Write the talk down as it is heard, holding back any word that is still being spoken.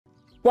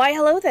Why,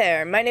 hello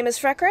there. My name is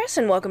Freckris,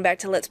 and welcome back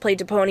to Let's Play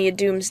Deponia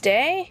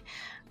Doomsday.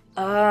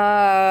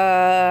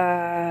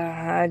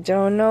 I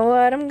don't know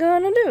what I'm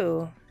gonna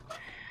do.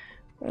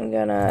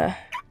 Now,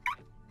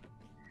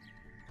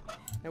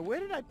 where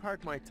did I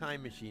park my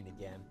time machine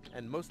again?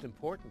 And most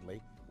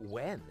importantly,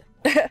 when?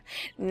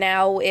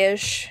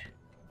 Now-ish.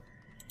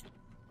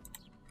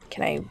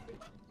 Can I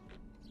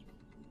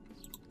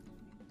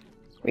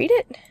read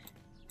it?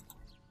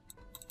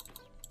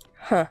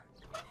 Huh.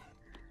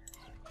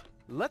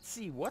 Let's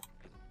see what...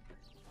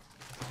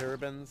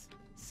 Turbans?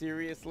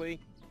 Seriously?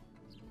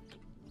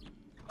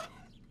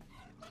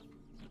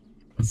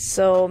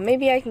 So,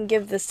 maybe I can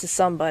give this to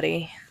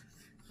somebody.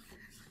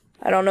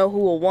 I don't know who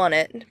will want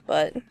it,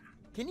 but...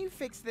 Can you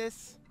fix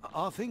this?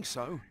 I think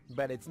so.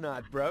 But it's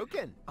not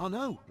broken. Oh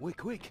no, we're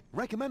quick.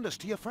 Recommend us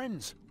to your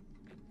friends.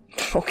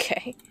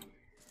 Okay.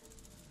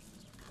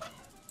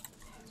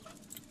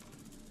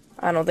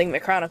 I don't think the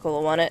Chronicle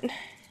will want it.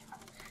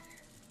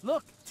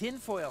 Look,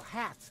 tinfoil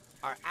hats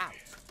are out.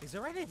 Is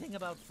there anything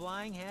about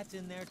flying hats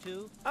in there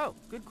too? Oh,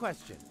 good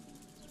question.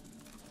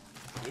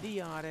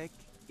 Idiotic,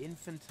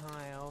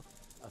 infantile,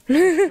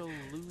 official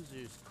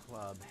losers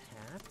club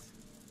hat.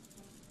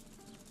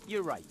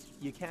 You're right.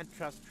 You can't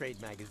trust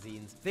trade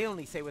magazines. They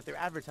only say what their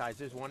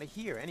advertisers want to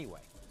hear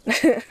anyway.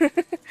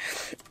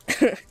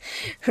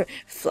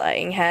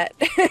 Flying hat.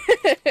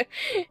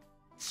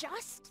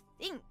 Just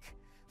think.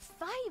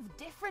 5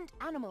 different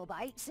animal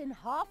bites in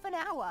half an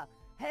hour.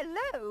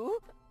 Hello?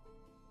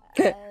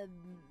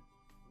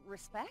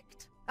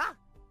 Respect? Ah!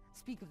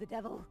 Speak of the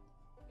devil.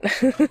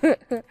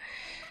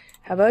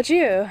 How about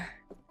you?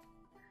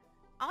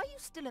 Are you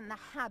still in the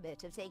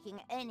habit of taking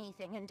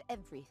anything and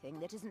everything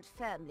that isn't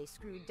firmly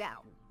screwed down?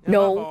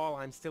 No. Above all,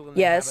 I'm still in the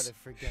Yes. habit of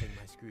forgetting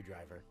my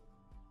screwdriver.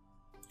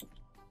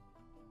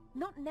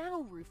 Not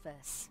now,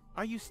 Rufus.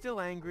 Are you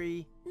still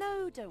angry?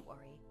 No, don't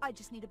worry. I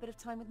just need a bit of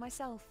time with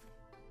myself.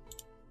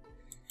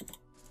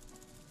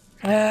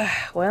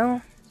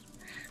 Well,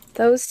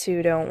 those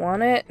two don't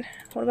want it.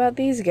 What about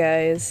these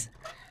guys?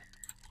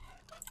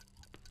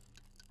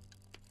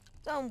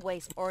 Don't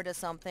waste order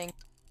something.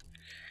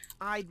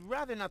 I'd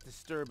rather not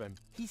disturb him.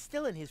 He's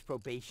still in his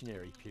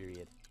probationary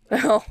period.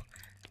 Oh.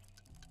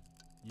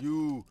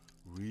 You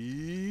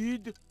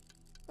read?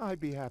 I'd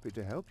be happy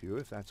to help you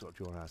if that's what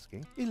you're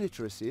asking.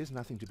 Illiteracy is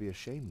nothing to be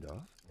ashamed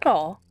of.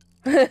 Oh.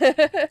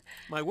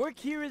 My work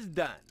here is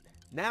done.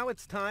 Now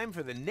it's time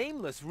for the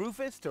nameless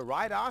Rufus to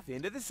ride off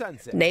into the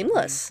sunset.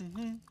 Nameless.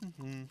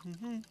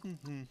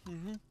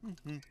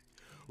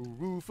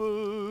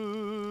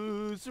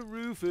 Rufus,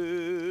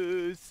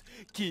 Rufus,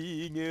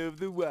 king of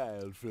the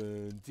wild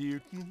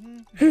frontier.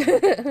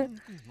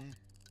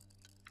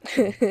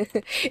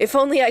 If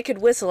only I could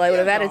whistle, I would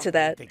have added to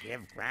that. To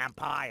give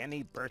Grandpa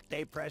any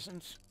birthday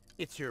presents?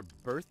 It's your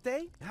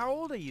birthday? How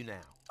old are you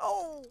now?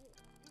 Oh.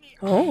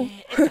 Oh.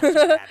 It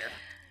doesn't matter.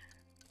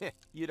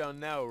 You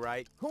don't know,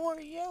 right? Who are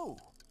you?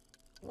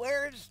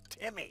 Where's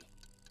Timmy?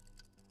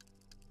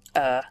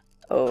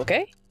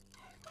 Okay.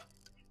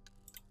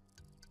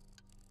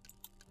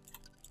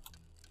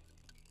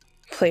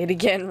 Play it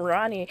again,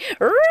 Ronnie.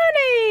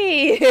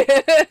 Ronnie!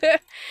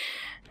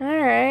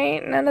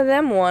 Alright, none of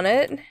them want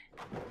it.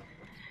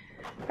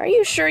 Are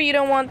you sure you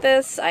don't want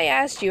this? I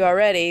asked you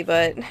already,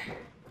 but...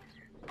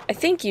 I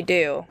think you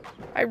do.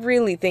 I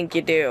really think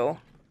you do.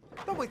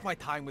 Don't waste my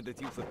time with this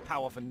useless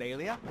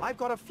paraphernalia. I've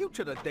got a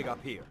future to dig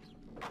up here.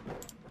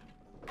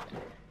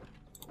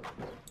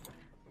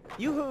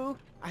 Yoo-hoo!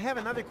 I have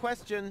another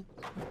question.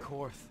 Of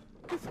course.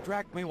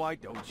 Distract me, why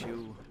don't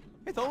you?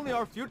 It's only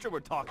our future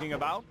we're talking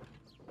about.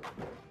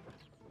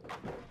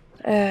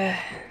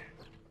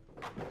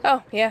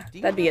 Oh, yeah, Do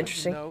you that'd be happen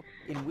interesting. to know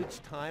in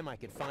which time I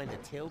could find a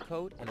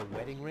tailcoat and a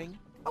wedding ring?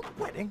 A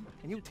wedding?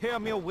 And you tear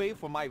me away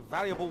from my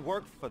valuable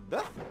work for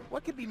this?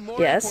 What could be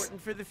more Yes.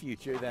 important for the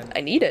future than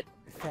I need it.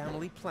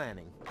 family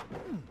planning?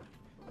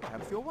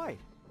 Perhaps you're right.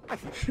 I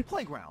see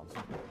playgrounds,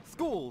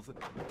 schools,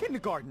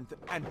 kindergartens,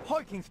 and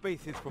parking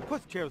spaces for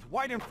pushchairs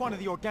right in front of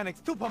the organic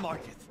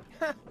supermarkets.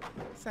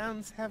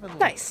 Sounds heavenly.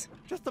 Nice.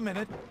 Just a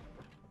minute.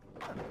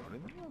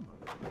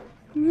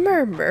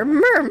 Murmur,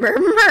 murmur,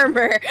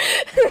 murmur.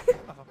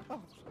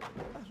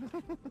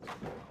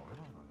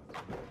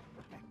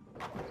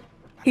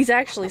 He's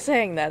actually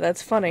saying that.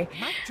 That's funny.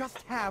 Might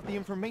just have the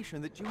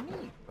information that you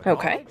need. But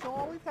Okay. knowledge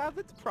always has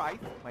its price.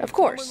 Of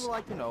course. Someone would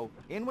like to know,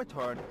 in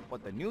return,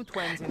 what the new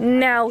twins in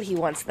Now he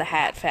wants the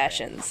hat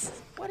fashions.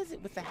 What is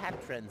it with the hat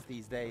trends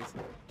these days?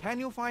 Can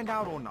you find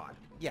out or not?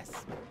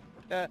 Yes.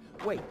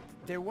 Wait,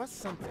 there was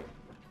something.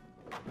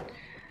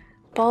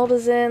 Bald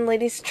is in,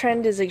 ladies'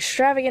 trend is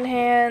extravagant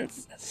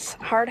hats,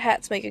 hard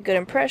hats make a good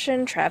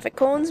impression, traffic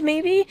cones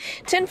maybe,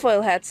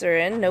 tinfoil hats are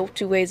in, no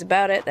two ways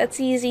about it, that's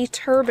easy,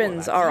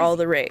 turbans Oh, are that's all easy.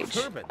 the rage.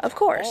 Turbans Of are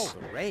course.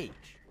 all the rage.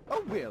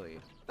 Oh, really?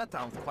 That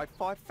sounds quite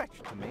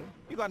far-fetched to me.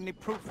 You got any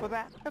proof for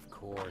that? Of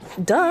course.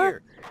 Duh.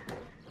 Here.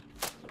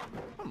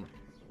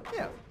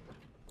 Yeah,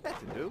 that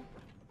to do.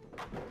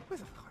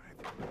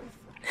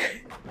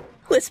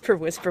 Whisper,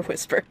 whisper,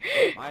 whisper.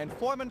 My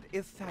informant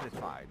is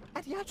satisfied.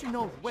 And he actually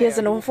knows where He has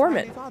an you will find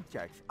informant. these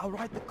objects. I'll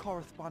write the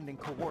corresponding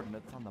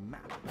coordinates on the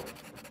map.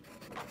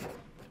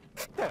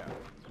 There.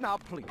 Now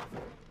please,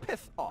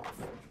 piss off.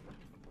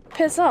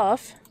 Piss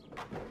off?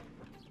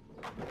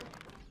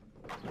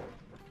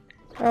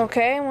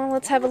 Okay, well,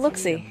 let's have a Why would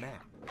you look-see. need a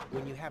map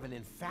when you have an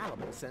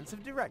infallible sense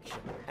of direction?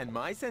 And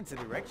my sense of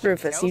direction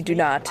Rufus, tells you do me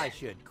not. I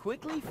should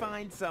quickly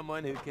find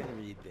someone who can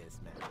read this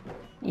map.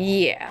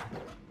 Yeah.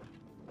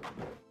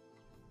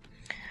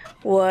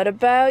 What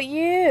about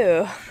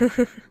you?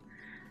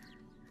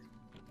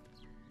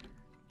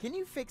 Can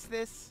you fix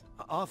this?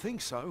 I think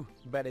so.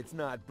 But it's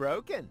not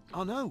broken.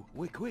 Oh no,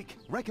 we're quick.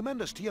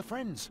 Recommend us to your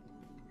friends.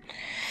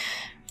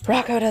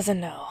 Rocco doesn't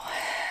know.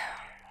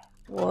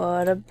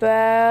 What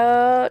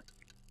about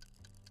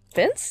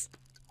Vince?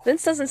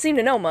 Vince doesn't seem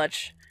to know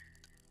much.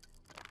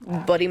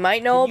 But he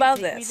might know Can you about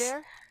take me this.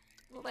 there?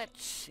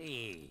 Let's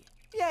see.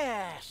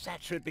 Yes,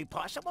 that should be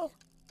possible.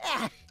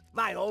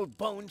 My old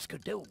bones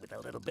could do with a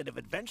little bit of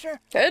adventure.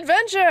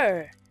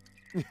 Adventure!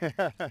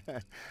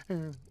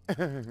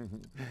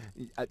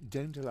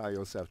 Don't allow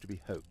yourself to be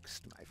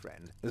hoaxed, my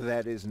friend.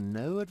 There is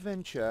no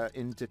adventure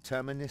in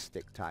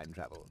deterministic time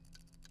travel.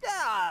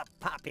 Ah,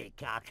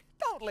 poppycock.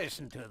 Don't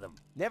listen to them.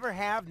 Never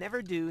have,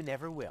 never do,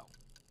 never will.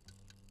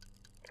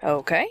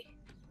 Okay.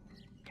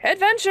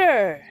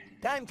 Adventure!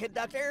 Time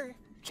conductor,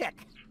 check.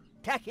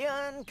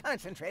 Tachyon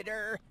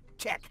concentrator,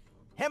 check.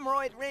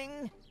 Hemorrhoid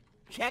ring,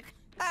 check.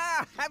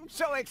 Ah, I'm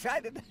so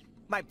excited.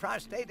 My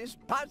prostate is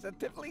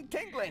positively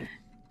tingling.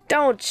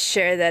 Don't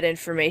share that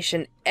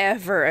information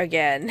ever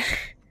again.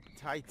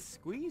 Tight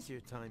squeeze your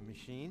time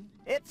machine.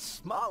 It's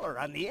smaller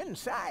on the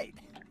inside.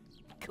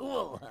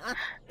 Cool, huh?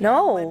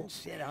 No. Come and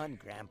sit on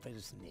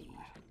Grandpa's knee.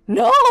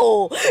 No!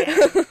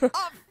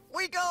 Off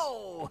we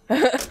go!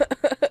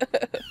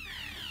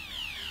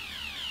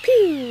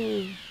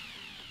 Pew!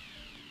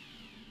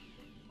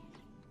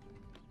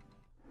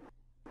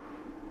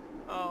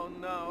 Oh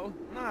no,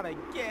 not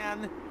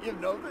again. You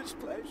know this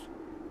place?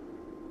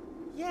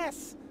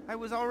 Yes, I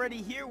was already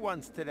here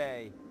once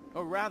today.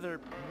 Or rather,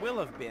 will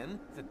have been.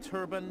 The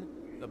turban,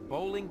 the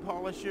bowling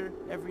polisher,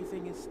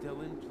 everything is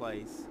still in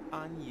place,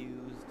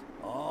 unused.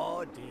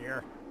 Oh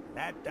dear.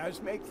 That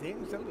does make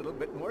things a little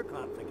bit more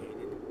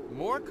complicated.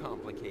 More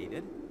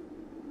complicated?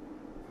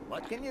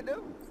 What can you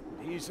do?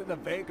 These are the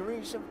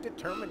vagaries of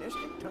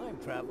deterministic time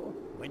travel.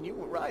 When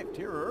you arrived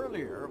here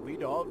earlier,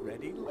 we'd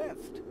already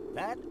left.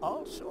 That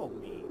also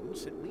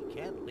means that we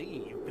can't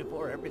leave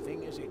before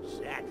everything is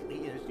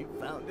exactly as you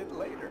found it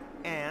later.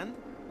 And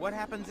what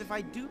happens if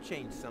I do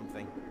change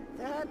something?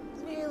 That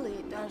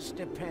really does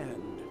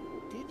depend.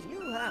 Did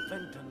you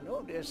happen to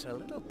notice a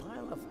little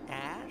pile of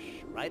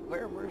ash right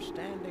where we're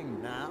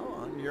standing now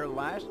on your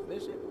last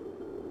visit?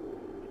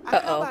 How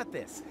Uh-oh. about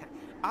this?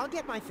 I'll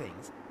get my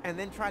things, and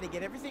then try to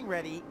get everything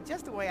ready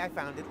just the way I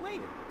found it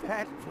later.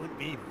 That would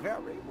be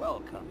very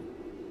welcome.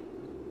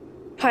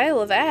 Pile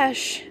of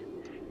ash.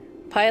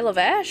 Pile of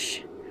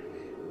ash?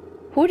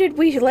 Who did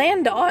we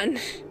land on?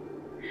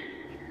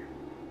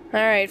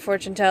 Alright,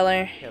 fortune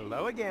teller.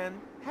 Hello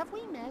again. Have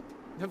we met?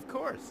 Of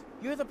course.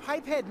 You're the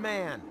pipehead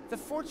man, the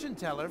fortune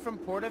teller from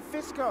Porta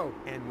Fisco.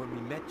 And when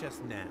we met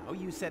just now,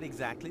 you said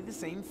exactly the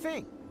same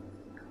thing.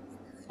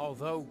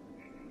 Although,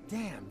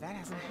 damn, that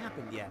hasn't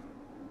happened yet.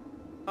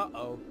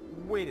 Uh-oh,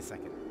 wait a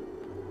second.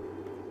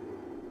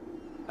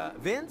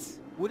 Vince,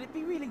 would it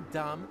be really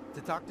dumb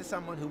to talk to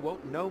someone who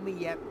won't know me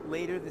yet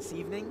later this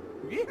evening?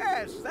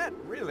 Yes, that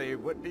really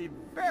would be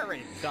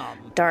very dumb.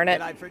 Darn it.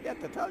 Did I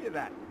forget to tell you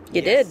that?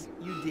 You Yes,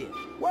 did. you did.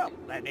 Well,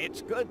 then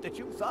it's good that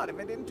you thought of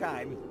it in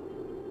time.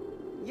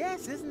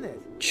 Yes, isn't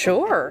it?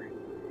 Sure.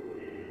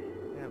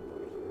 Oh,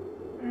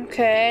 boy.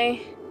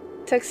 Okay.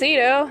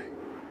 Tuxedo.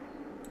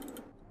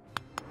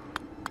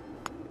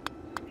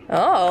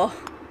 Oh.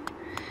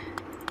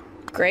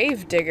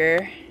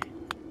 Gravedigger.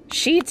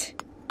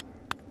 Sheet.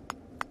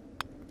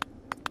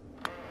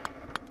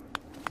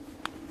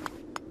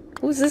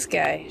 Who's this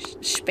guy?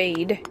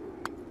 Spade.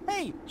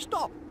 Hey,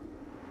 stop!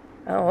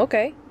 Oh,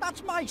 okay.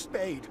 That's my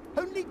spade.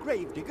 Only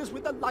gravediggers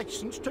with a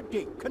license to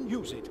dig can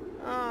use it.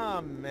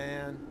 Oh,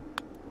 man.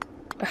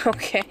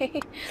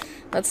 Okay.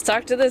 Let's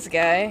talk to this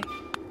guy.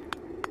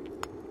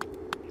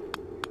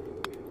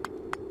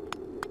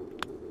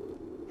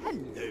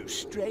 Hello,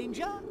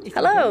 stranger. If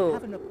Hello. you don't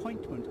have an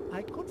appointment,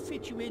 I could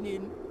fit you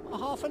in a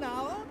half an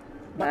hour.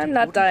 But I'm it not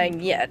wouldn't dying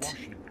include yet.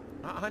 washing.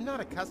 I'm not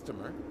a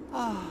customer.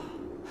 Ah,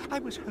 I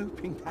was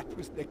hoping that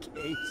was the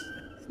case.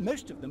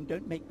 Most of them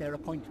don't make their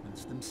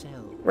appointments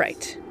themselves.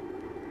 Right.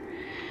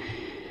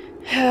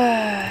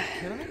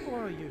 Can I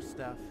borrow your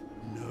stuff?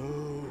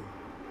 No.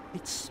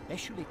 It's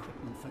special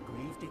equipment for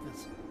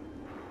gravediggers.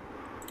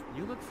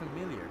 You look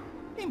familiar.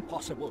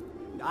 Impossible.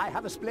 I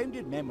have a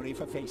splendid memory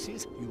for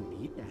faces. You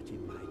need that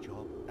in my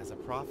job. As a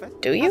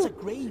prophet? Do As a you?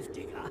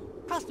 gravedigger,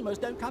 customers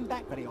don't come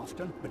back very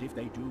often, but if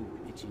they do,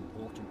 it's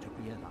important to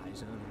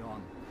realize early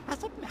on.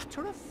 As a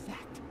matter of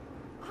fact,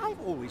 I've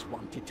always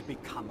wanted to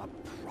become a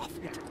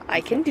prophet.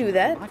 I can do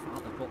that. My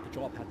father thought the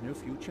job had no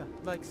future.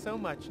 Like so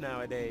much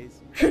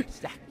nowadays.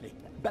 Exactly.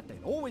 But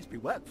there'd always be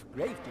work for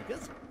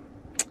gravediggers.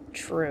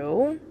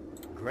 True.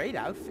 Great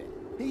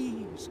outfit.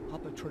 These are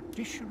the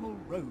traditional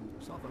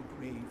robes of a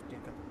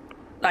gravedigger.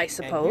 I And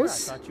here I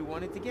suppose. thought you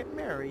wanted to get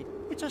married.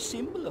 It's a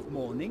symbol of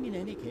mourning in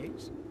any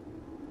case.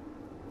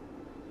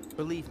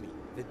 Believe me,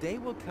 the day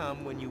will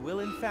come when you will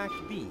in fact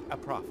be a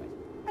prophet.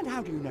 And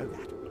how do you know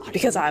that?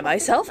 Because I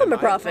myself am a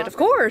prophet, of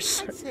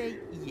course. I'd say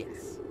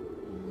yes.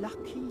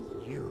 Lucky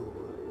you.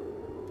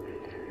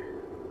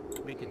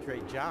 We could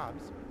trade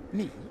jobs.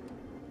 Me?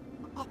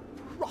 A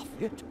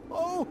prophet?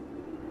 Oh,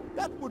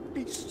 that would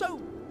be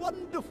so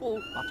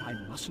wonderful. But I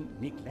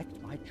mustn't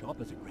neglect my job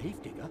as a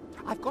gravedigger.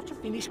 I've got to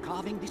finish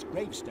carving this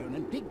gravestone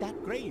and dig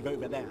that grave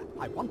over there.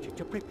 I wanted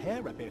to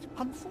prepare a bit.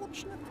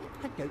 Unfortunately,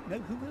 I don't know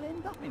who will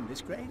end up in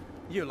this grave.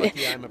 You're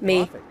lucky I'm a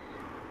Me. prophet.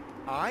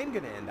 I'm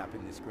gonna end up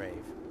in this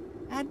grave.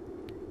 And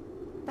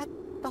that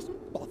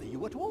doesn't bother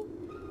you at all?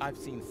 I've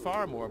seen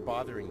far more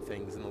bothering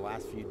things in the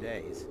last few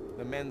days.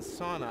 The men's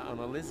sauna on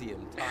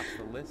Elysium tops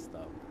the list,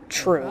 though.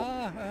 True.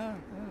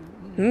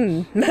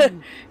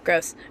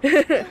 Gross.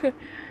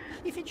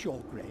 If it's your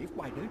grave,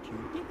 why don't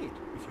you dig it?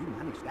 If you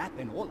manage that,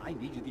 then all I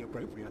need is the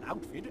appropriate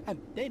outfit, and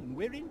then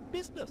we're in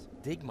business.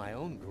 Dig my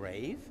own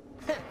grave?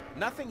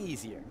 Nothing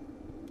easier.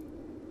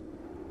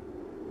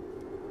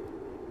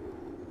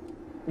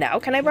 Now,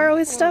 can I borrow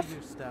his All stuff?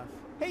 your stuff.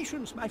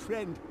 Patience, my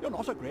friend. You're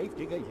not a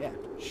gravedigger yet.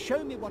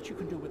 Show me what you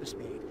can do with a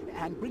spade,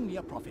 and bring me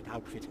a prophet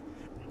outfit.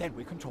 Then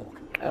we can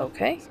talk.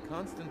 Okay. It's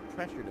constant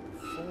pressure to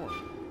perform.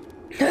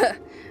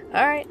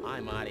 Alright.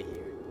 I'm out of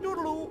here.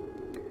 Doodaloo.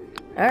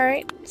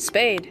 Alright.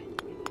 Spade.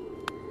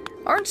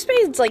 Aren't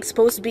spades, like,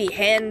 supposed to be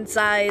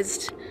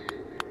hand-sized?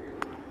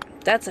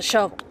 That's a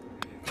shovel.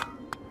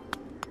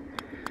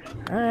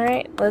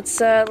 Alright, let's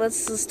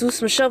do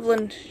some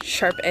shoveling.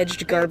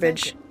 Sharp-edged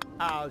garbage.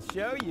 I'll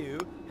show you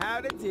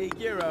how to dig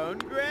your own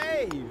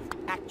grave.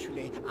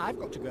 Actually, I've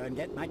got to go and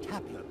get my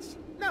tablets.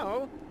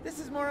 No, this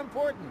is more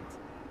important.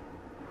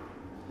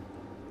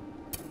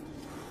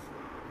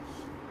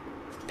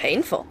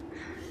 Painful.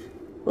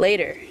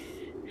 Later.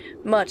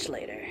 Much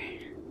later.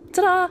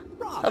 Ta-da!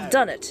 I've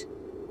done it.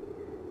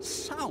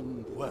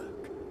 Sound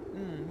work.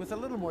 With a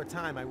little more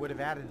time, I would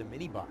have added a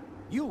minibar.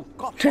 You've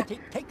got what it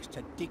takes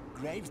to dig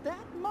graves.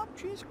 That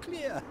much is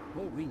clear.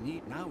 All we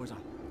need now is a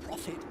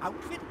prophet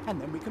outfit,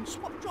 and then we can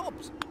swap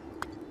jobs.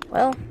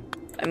 Well,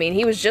 I mean,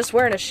 he was just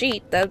wearing a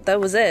sheet. That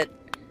was it.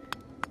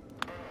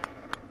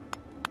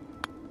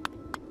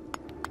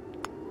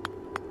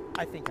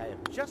 I think I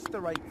have just the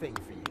right thing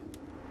for you.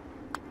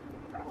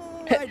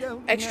 Oh, I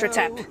don't Extra know.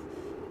 tap.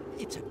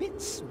 It's a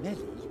bit smelly.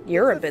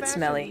 You're It's a the bit fashion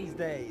smelly. these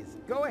days.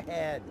 Go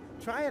ahead,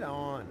 try it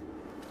on.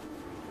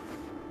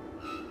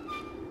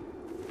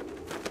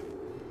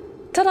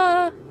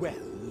 Ta-da! Well,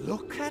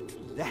 look at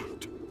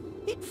that.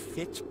 It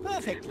fits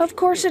perfectly. Of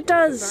course it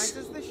does.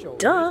 Emphasizes the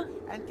shoulders Duh.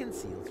 and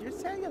conceals your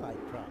cellulite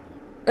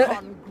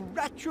problem.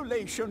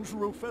 Congratulations,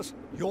 Rufus.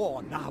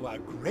 You're now a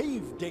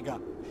grave digger.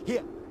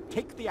 Here,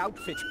 take the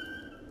outfit.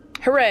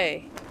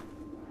 Hooray!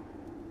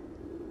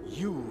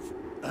 You've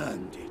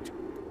earned it.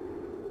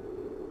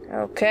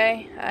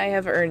 Okay, I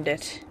have earned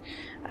it.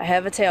 I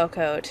have a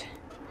tailcoat.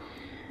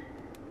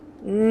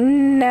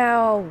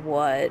 Now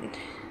what?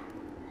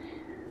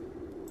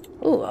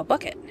 Ooh, a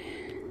bucket.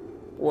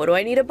 What do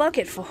I need a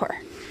bucket for?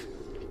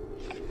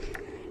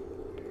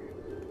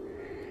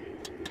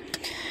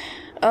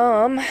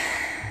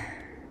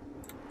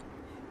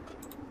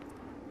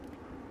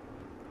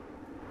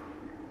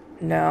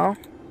 No.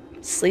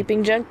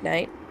 Sleeping junk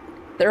night.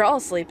 They're all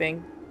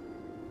sleeping.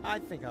 I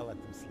think I'll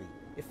let them sleep.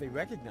 If they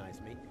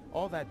recognize me,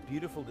 all that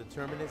beautiful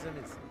determinism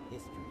is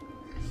history.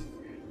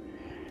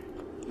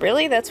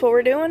 Really? That's what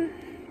we're doing?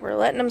 We're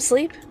letting them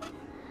sleep?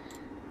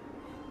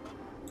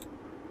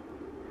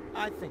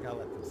 I think I'll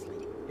let them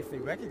sleep. If they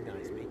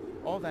recognize me,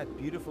 all that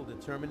beautiful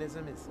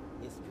determinism is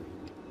history.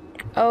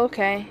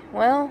 Okay,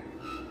 well...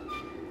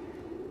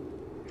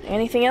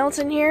 Anything else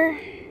in here?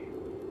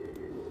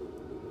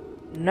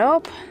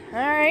 Nope.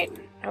 Alright,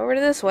 over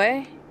to this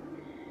way.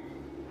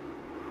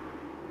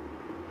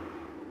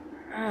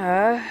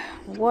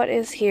 What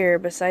is here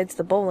besides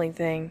the bowling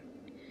thing?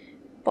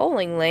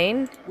 Bowling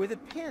lane? With a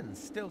pin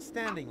still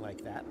standing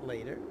like that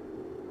later.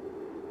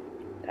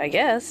 I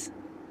guess.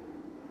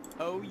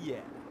 Oh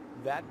yeah,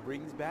 that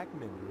brings back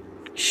memories.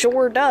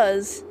 Sure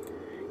does.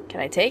 Can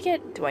I take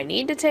it? Do I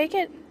need to take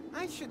it?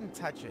 I shouldn't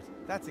touch it.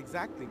 That's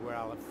exactly where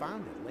I'll have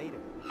found it later.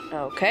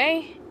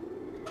 Okay.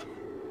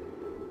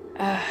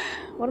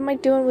 What am I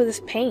doing with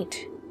this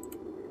paint?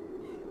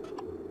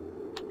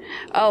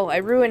 Oh, I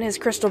ruined his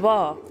crystal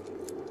ball.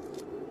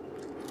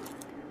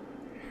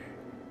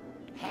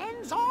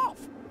 Hands off!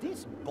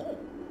 This ball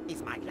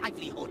is my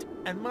livelihood.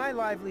 And my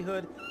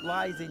livelihood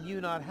lies in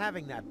you not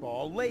having that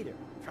ball later.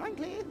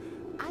 Frankly,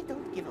 I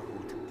don't give a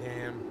hoot.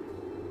 Damn.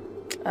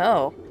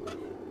 Oh.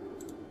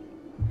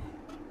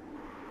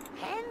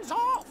 Hands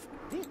off!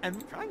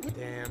 And frankly,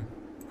 damn.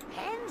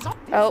 Hands off!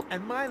 Oh.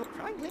 And my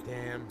frankly,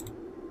 damn.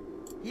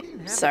 He didn't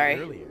have Sorry. it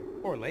earlier,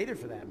 or later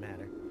for that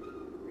matter.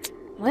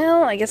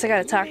 Well, I guess I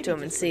gotta talk Maybe to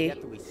him and just see.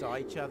 forget that we saw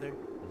each other.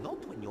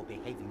 Not when you're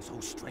behaving so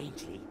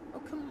strangely. Oh,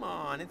 come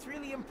on, it's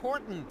really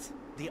important.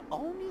 The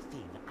only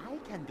thing I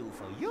can do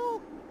for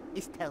you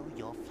is tell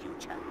your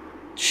future.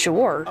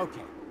 Sure.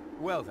 Okay,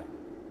 well then.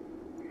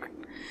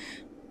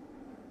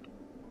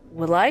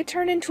 Will I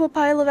turn into a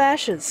pile of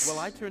ashes? Will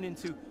I turn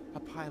into a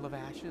pile of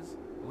ashes?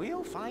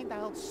 We'll find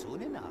out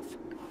soon enough.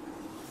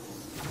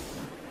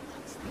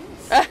 What's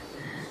this? Ah,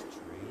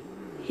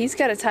 Strange. he's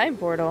got a time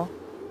portal.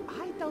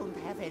 I don't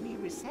have any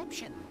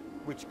reception.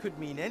 Which could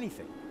mean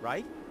anything,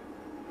 right?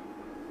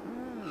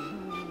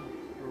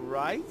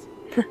 Right?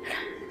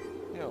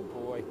 Oh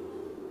boy.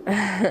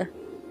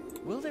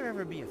 Will there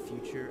ever be a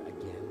future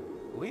again?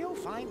 We'll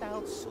find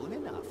out soon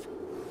enough.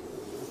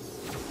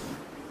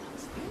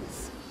 What's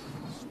this?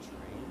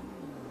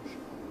 Strange.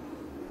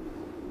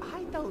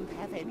 I don't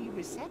have any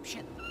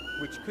reception.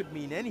 Which could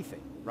mean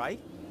anything, right?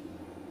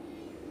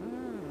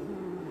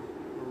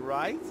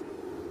 Right?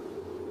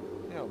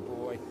 Oh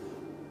boy.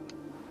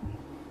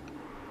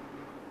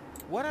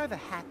 What are the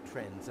hat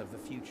trends of the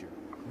future?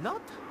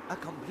 Not a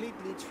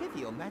completely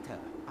trivial matter.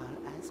 I'll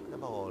ask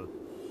them all.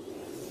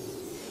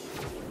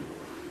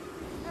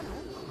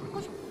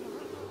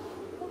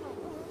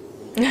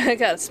 I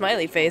got a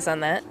smiley face on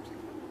that.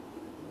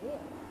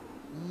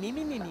 Me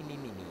me me me me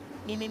me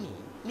me me me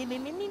me me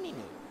me me me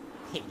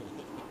me.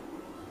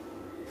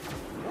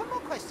 One more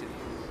question.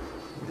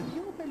 Do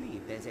you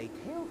believe there's a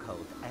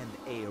tailcoat and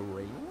a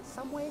ring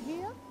somewhere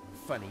here?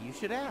 Funny you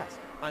should ask.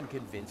 I'm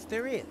convinced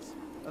there is.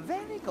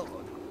 Very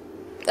good.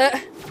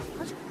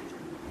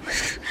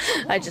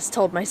 I just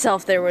told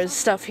myself there was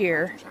stuff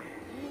here.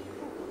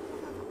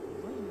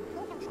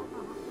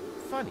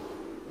 Funny.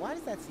 Why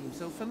does that seem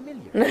so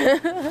familiar?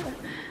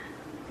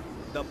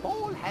 The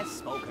ball has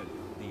spoken.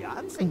 The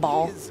answer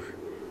Ball. is...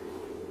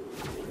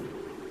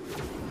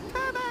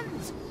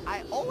 Turbans!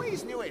 I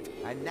always knew it.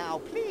 And now,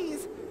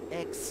 please,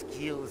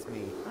 excuse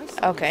me. I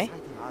saw Okay. an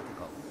exciting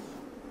article.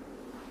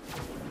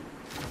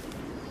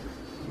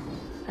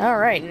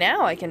 Alright,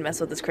 now I can mess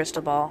with this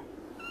crystal ball.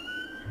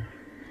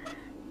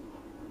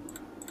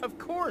 Of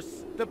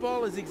course! The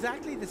ball is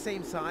exactly the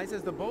same size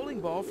as the bowling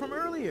ball from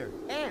earlier.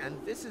 And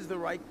this is the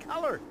right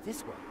color.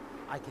 This way,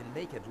 I can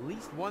make at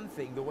least one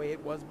thing the way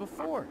it was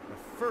before. But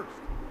first,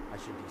 I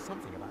should do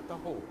something about the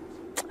holes.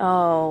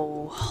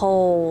 Oh,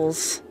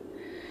 holes.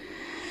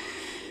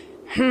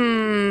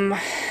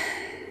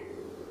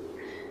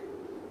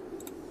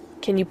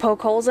 Can you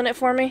poke holes in it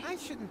for me? I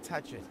shouldn't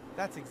touch it.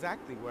 That's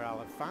exactly where I'll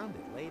have found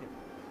it later.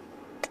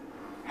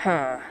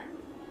 Huh.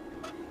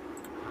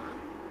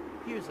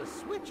 Here's a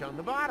switch on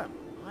the bottom.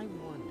 I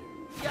wonder.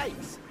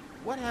 Yikes!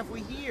 What have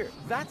we here?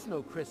 That's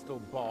no crystal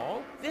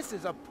ball. This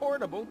is a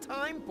portable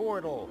time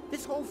portal.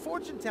 This whole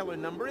fortune teller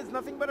number is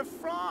nothing but a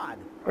fraud.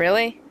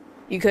 Really?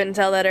 You couldn't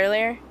tell that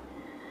earlier?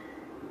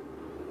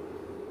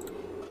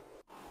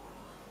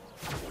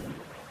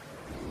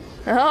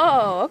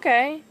 Oh,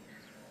 okay.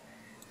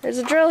 There's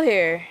a drill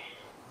here.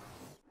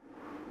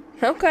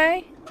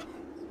 Okay.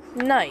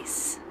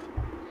 Nice.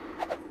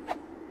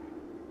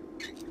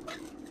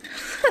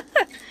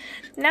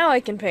 Now I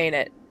can paint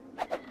it.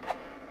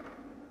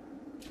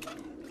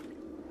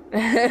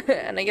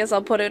 And I guess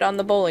I'll put it on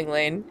the bowling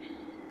lane.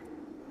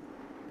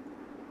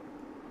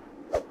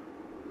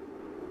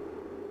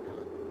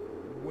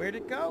 Where'd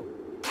it go?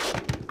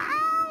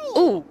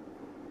 Ooh!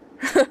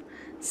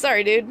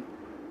 Sorry, dude.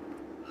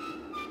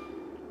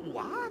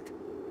 What?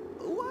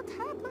 What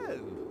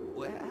happened?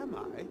 Where am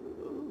I?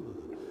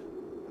 Ooh.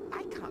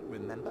 I can't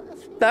remember a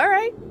thing.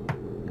 Alright.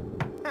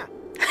 Huh.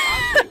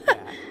 I'll take that.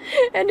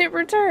 And it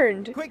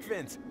returned. Quick,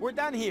 Vince. We're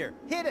done here.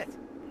 Hit it.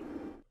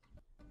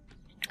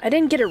 I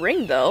didn't get a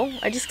ring, though.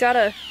 I just got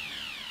a...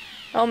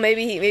 Oh,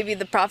 maybe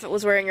the prophet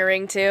was wearing a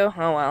ring, too?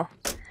 Oh, well.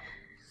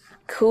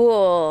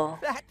 Cool.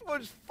 That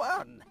was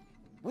fun.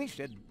 We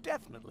should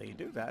definitely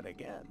do that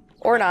again.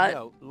 Or not.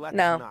 No, let's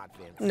No. not,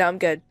 Vince. No, I'm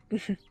good.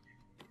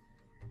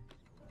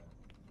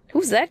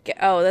 Who's that guy?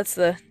 Oh, that's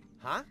the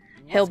Huh?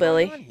 What's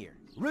hillbilly. going on here?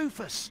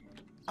 Rufus,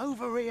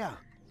 over here.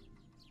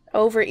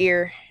 Over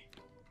ear.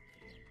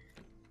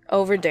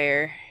 Over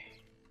there.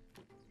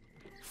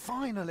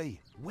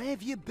 Finally, where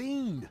have you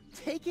been?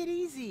 Take it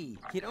easy.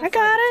 You don't I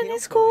got find it, a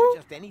it's tailcoat cool. in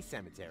just any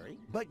cemetery.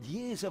 But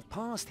years have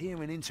passed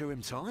here in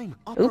interim time.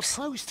 I Oops.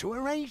 proposed to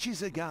her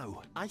ages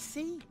ago. I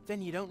see.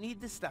 Then you don't need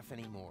this stuff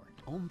anymore.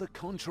 On the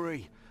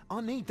contrary,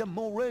 I need them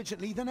more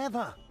urgently than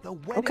ever. The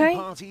wedding Okay.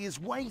 party is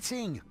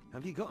waiting.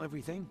 Have you got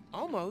everything?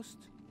 Almost.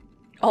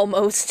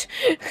 Almost.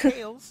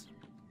 Tails.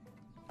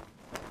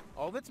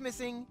 All that's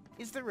missing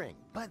is the ring.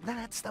 But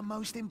that's the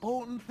most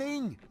important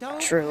thing.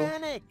 Don't True.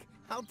 panic.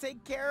 I'll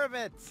take care of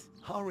it.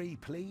 Hurry,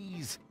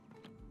 please.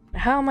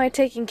 How am I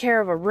taking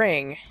care of a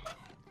ring?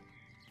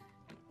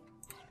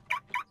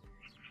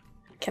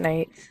 Can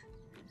I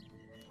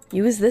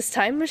use this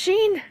time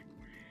machine?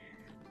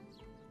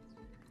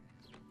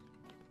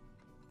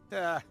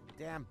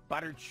 Damn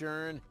butter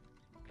churn.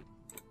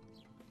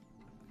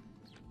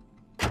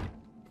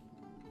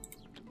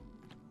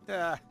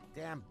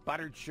 Damn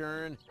buttered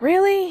churn.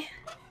 Really?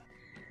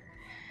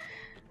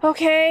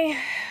 Okay,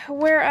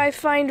 where I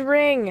find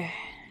ring?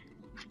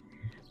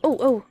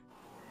 Oh.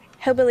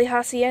 Hillbilly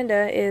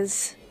Hacienda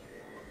is...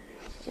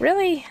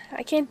 Really?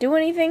 I can't do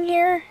anything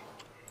here?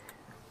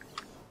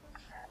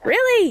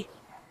 Really?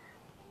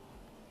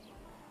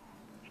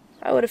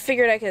 I would have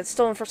figured I could have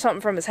stolen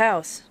something from his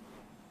house.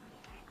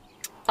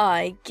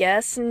 I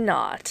guess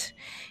not.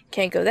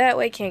 Can't go that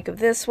way, can't go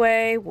this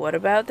way. What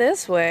about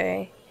this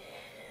way?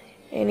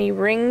 Any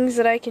rings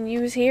that I can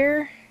use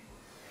here?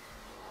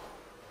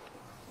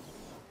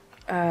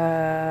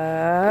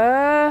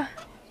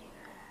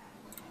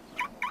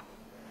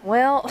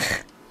 Well,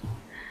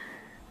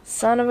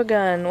 son of a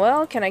gun.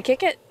 Well, can I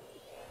kick it?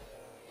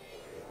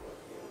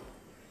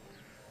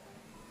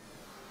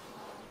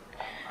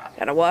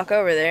 Gotta walk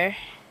over there.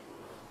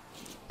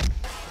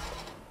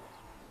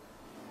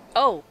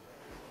 Oh!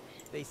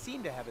 They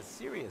seem to have a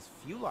serious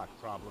fuel lock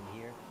problem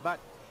here, but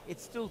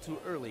it's still too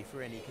early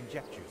for any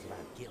conjectures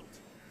about guilt.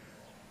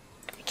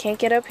 I can't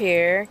get up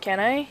here, can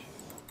I?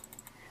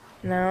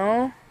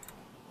 No.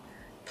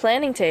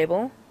 Planning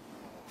table.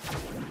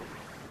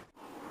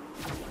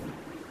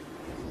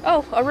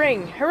 Oh, a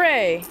ring!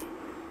 Hooray!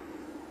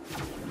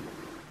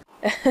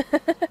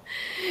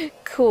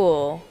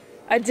 Cool.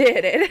 I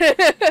did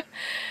it.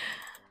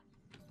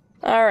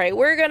 Alright,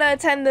 we're gonna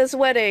attend this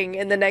wedding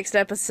in the next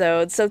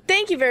episode, so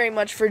thank you very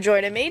much for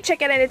joining me.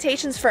 Check out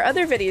annotations for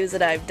other videos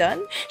that I've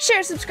done.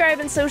 Share, subscribe,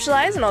 and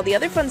socialize, and all the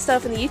other fun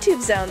stuff in the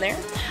YouTube's down there.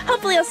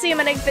 Hopefully I'll see you in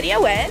my next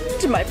video,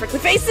 and my prickly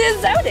face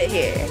is out of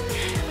here.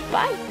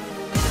 Bye!